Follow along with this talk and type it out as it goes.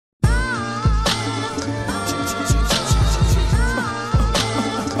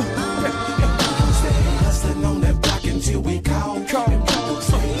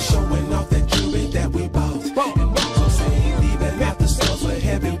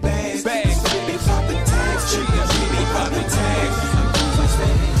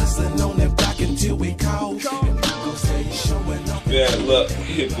up?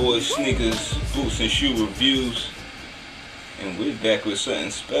 Hitboyz sneakers, boots and shoe reviews, and we're back with something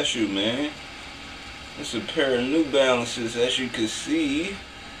special, man. It's a pair of New Balances. As you can see,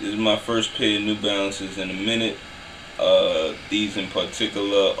 this is my first pair of New Balances in a minute. These in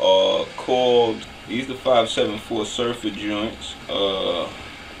particular are called, these are 574 Surfer joints,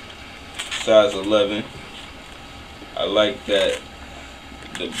 size 11. I like that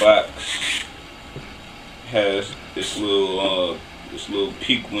the box has this little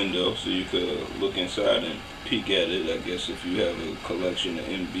peek window, so you could look inside and peek at it. I guess if you have a collection of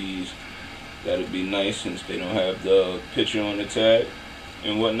MBs, that'd be nice, since they don't have the picture on the tag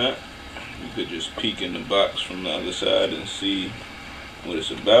and whatnot. You could just peek in the box from the other side and see what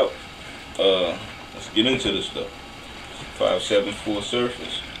it's about. Let's get into this stuff. 574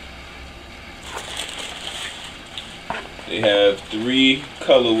 Surfers. They have 3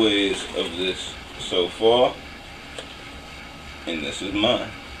 colorways of this so far, and this is mine.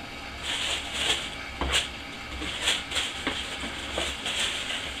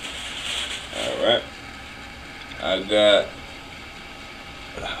 Alright, I got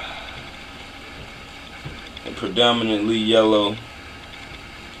a predominantly yellow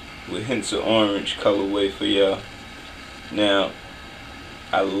with hints of orange colorway for y'all. Now,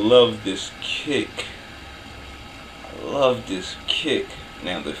 I love this kick.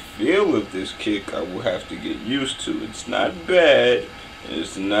 Now, the feel of this kick I will have to get used to. It's not bad,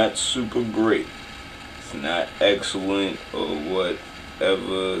 it's not super great, it's not excellent, or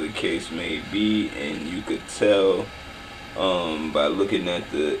whatever the case may be, and you could tell by looking at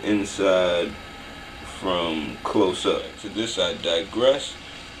the inside from close up. To this I digress.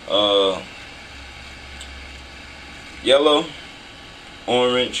 Yellow,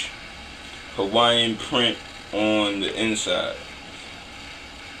 orange, Hawaiian print on the inside.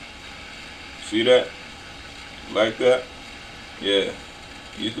 See that? Like that? Yeah.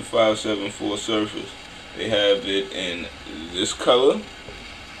 These are 574 Surfers. They have it in this color,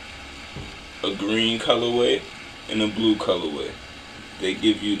 a green colorway, and a blue colorway. They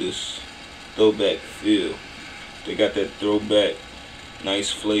give you this throwback feel. They got that throwback, nice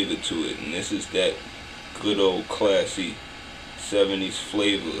flavor to it, and this is that good old classy 70s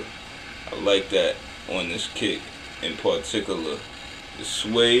flavor. I like that on this kick in particular. The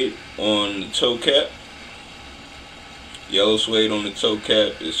suede on the toe cap, yellow suede on the toe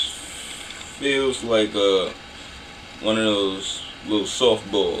cap, feels like one of those little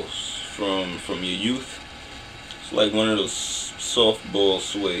softballs from your youth. It's like one of those softball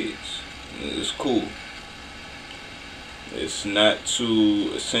suedes. It's cool. It's not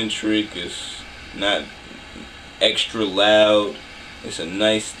too eccentric. It's not extra loud. It's a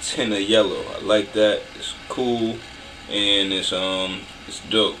nice tint of yellow. I like that. It's cool, and it's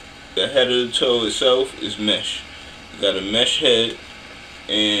dope. The head of the toe itself is mesh. You got a mesh head,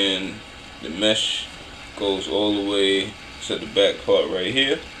 and the mesh goes all the way to the back part right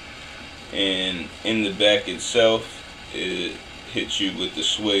here, and in the back itself it hits you with the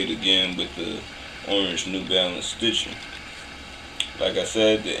suede again with the orange New Balance stitching. Like I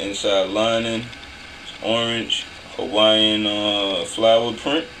said, the inside lining is orange Hawaiian flower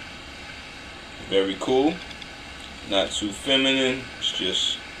print. Very cool. Not too feminine. It's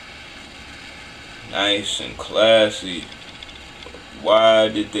just nice and classy. Why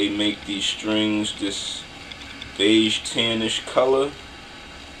did they make these strings this beige tannish color?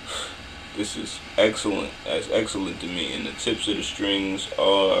 This is excellent. That's excellent to me. And the tips of the strings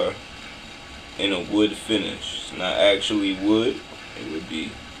are in a wood finish. It's not actually wood. It would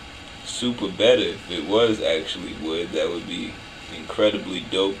be super better if it was actually wood. That would be incredibly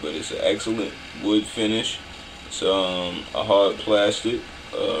dope, but it's an excellent wood finish. It's a hard plastic.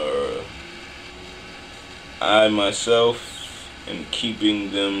 I myself am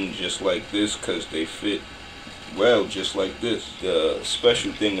keeping them just like this because they fit well just like this. The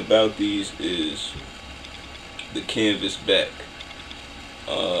special thing about these is the canvas back.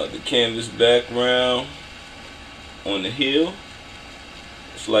 The canvas background on the heel,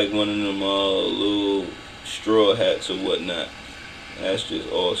 it's like one of them little straw hats or whatnot. That's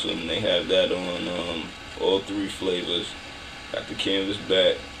just awesome. They have that on all 3 flavors. Got the canvas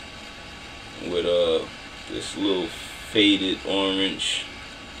back with this little faded orange,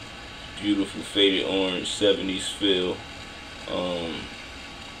 beautiful faded orange 70s feel.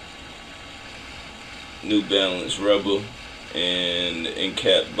 New Balance rubber, and the end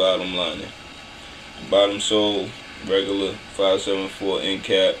cap bottom lining. Bottom sole, regular 574 end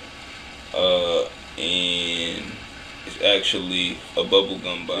cap, and it's actually a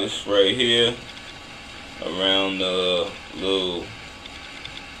bubblegum bottom. This right here, around the little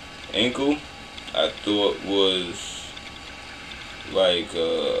ankle, I thought was like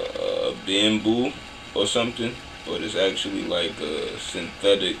a bamboo or something, but it's actually like a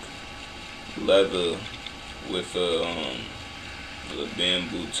synthetic leather with a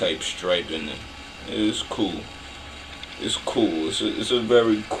bamboo type stripe in it. It's cool. It's cool. It's a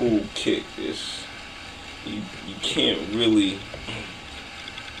very cool kick. It's you can't really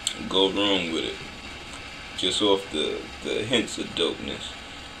go wrong with it. Just off the hints of dopeness.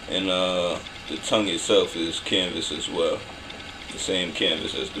 And the tongue itself is canvas as well. The same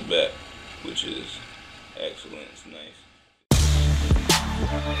canvas as the back, which is excellent. It's nice.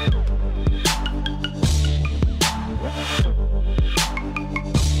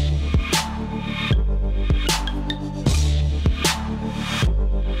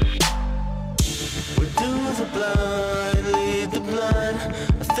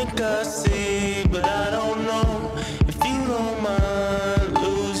 I think I see, but I don't know. If you don't mind,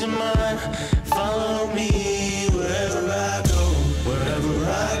 lose your mind. Follow me wherever I go, wherever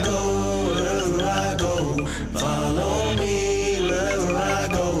I go, wherever I go. Follow me wherever I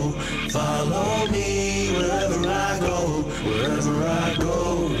go. Follow me wherever I go, wherever I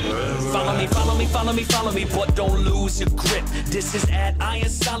go. Follow me, follow me, follow me, follow me, but don't lose your grip. This is at Iron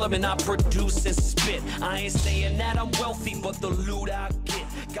Solomon, I produce and spit. I ain't saying that I'm wealthy, but the loot I get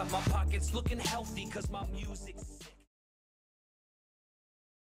got my pockets looking healthy, cause my music's